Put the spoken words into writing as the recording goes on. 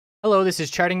Hello, this is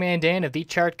Charting Man Dan of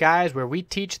TheChartGuys, where we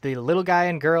teach the little guy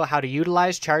and girl how to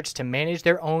utilize charts to manage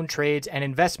their own trades and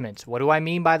investments. What do I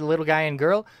mean by the little guy and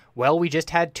girl? Well, we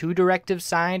just had 2 directives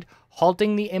signed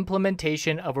halting the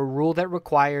implementation of a rule that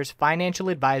requires financial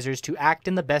advisors to act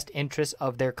in the best interests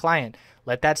of their client.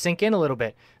 Let that sink in a little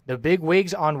bit. The big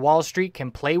wigs on Wall Street can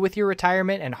play with your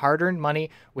retirement and hard-earned money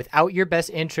without your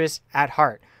best interests at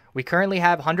heart. We currently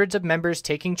have hundreds of members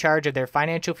taking charge of their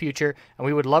financial future, and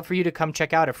we would love for you to come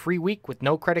check out a free week with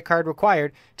no credit card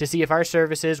required to see if our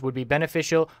services would be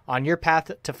beneficial on your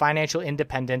path to financial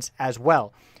independence as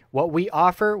well. What we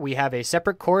offer, we have a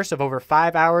separate course of over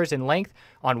 5 hours in length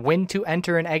on when to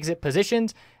enter and exit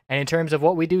positions. And in terms of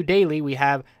what we do daily, we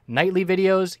have nightly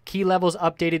videos, key levels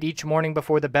updated each morning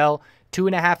before the bell,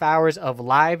 2.5 hours of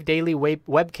live daily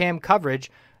webcam coverage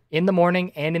in the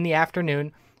morning and in the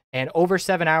afternoon, and over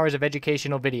 7 hours of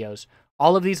educational videos.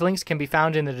 All of these links can be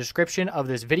found in the description of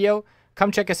this video.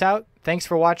 Come check us out. Thanks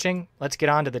for watching. Let's get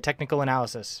on to the technical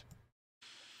analysis.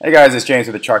 Hey guys, it's James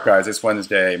with the Chart Guys. This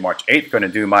Wednesday, March 8th, going to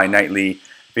do my nightly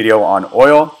video on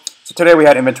oil. So today we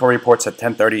had inventory reports at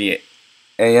 10:30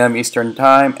 a.m. Eastern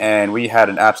Time, and we had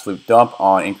an absolute dump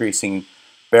on increasing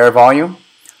bear volume.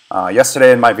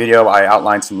 Yesterday in my video, I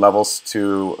outlined some levels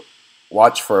to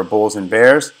watch for bulls and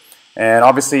bears, and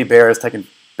obviously bears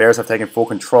have taken full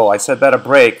control. I said that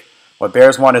what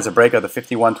bears want is a break of the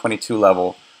 51.22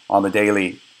 level on the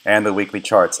daily and the weekly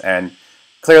charts, and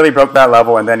clearly broke that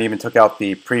level and then even took out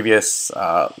the previous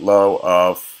low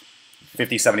of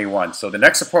 50.71. So the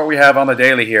next support we have on the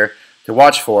daily here to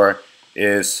watch for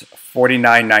is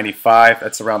 49.95.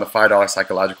 That's around the $5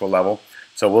 psychological level.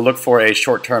 So we'll look for a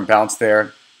short-term bounce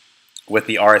there with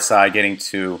the RSI getting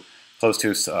to close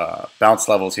to bounce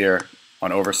levels here on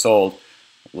oversold.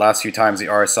 Last few times the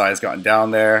RSI has gotten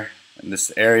down there in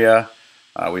this area.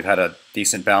 We've had a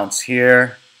decent bounce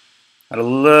here. Had a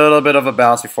little bit of a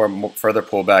bounce before further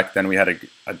pullback. Then we had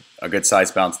a good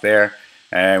sized bounce there.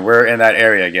 And we're in that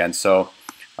area again. So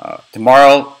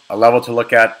tomorrow, a level to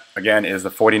look at again is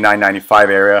the 49.95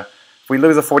 area. If we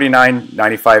lose the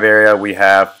 49.95 area, we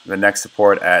have the next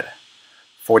support at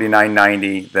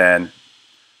 49.90, then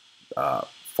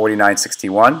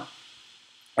 49.61.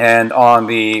 And on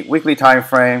the weekly time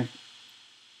frame,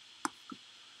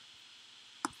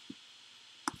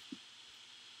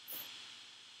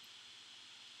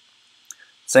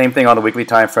 same thing on the weekly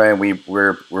time frame.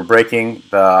 We're breaking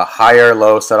the higher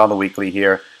low set on the weekly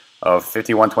here of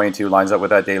 51.22, lines up with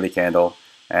that daily candle,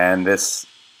 and this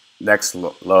next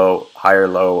higher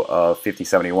low of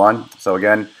 50.71. So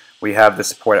again, we have the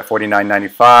support at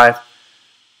 49.95.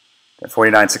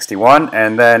 49.61,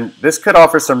 and then this could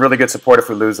offer some really good support if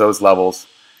we lose those levels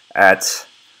at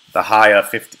the high of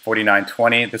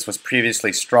 49.20. This was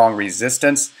previously strong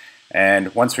resistance,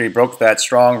 and once we broke that,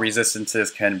 strong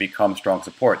resistances can become strong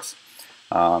supports.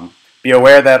 Be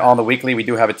aware that on the weekly we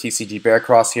do have a TCG bear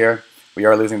cross here. We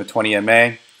are losing the 20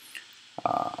 MA,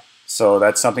 so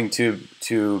that's something to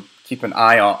keep an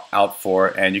eye out for.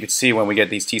 And you can see when we get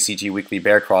these TCG weekly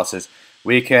bear crosses,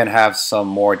 we can have some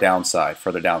more downside,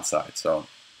 further downside. So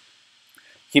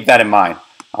keep that in mind.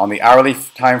 On the hourly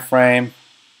time frame,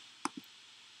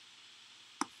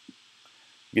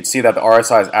 you can see that the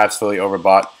RSI is absolutely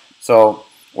overbought. So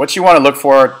what you want to look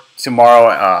for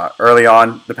tomorrow early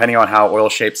on, depending on how oil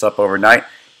shapes up overnight,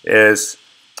 is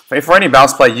for any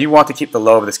bounce play, you want to keep the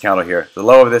low of this candle here. The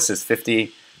low of this is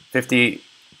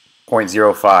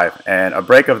 50.05, and a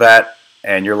break of that,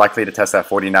 and you're likely to test that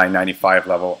 49.95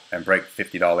 level and break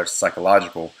 $50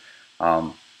 psychological.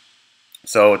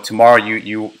 So tomorrow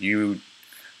you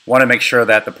want to make sure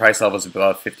that the price level is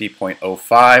above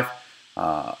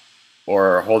 50.05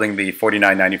 or holding the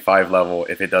 49.95 level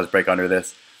if it does break under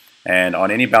this. And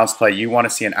on any bounce play, you want to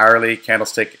see an hourly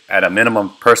candlestick at a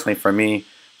minimum, personally for me,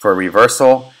 for a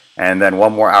reversal, and then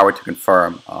 1 more hour to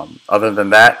confirm. Other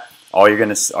than that, all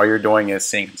you're doing is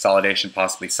seeing consolidation,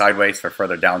 possibly sideways for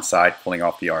further downside, pulling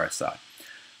off the RSI.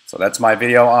 So that's my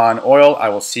video on oil. I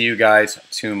will see you guys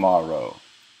tomorrow.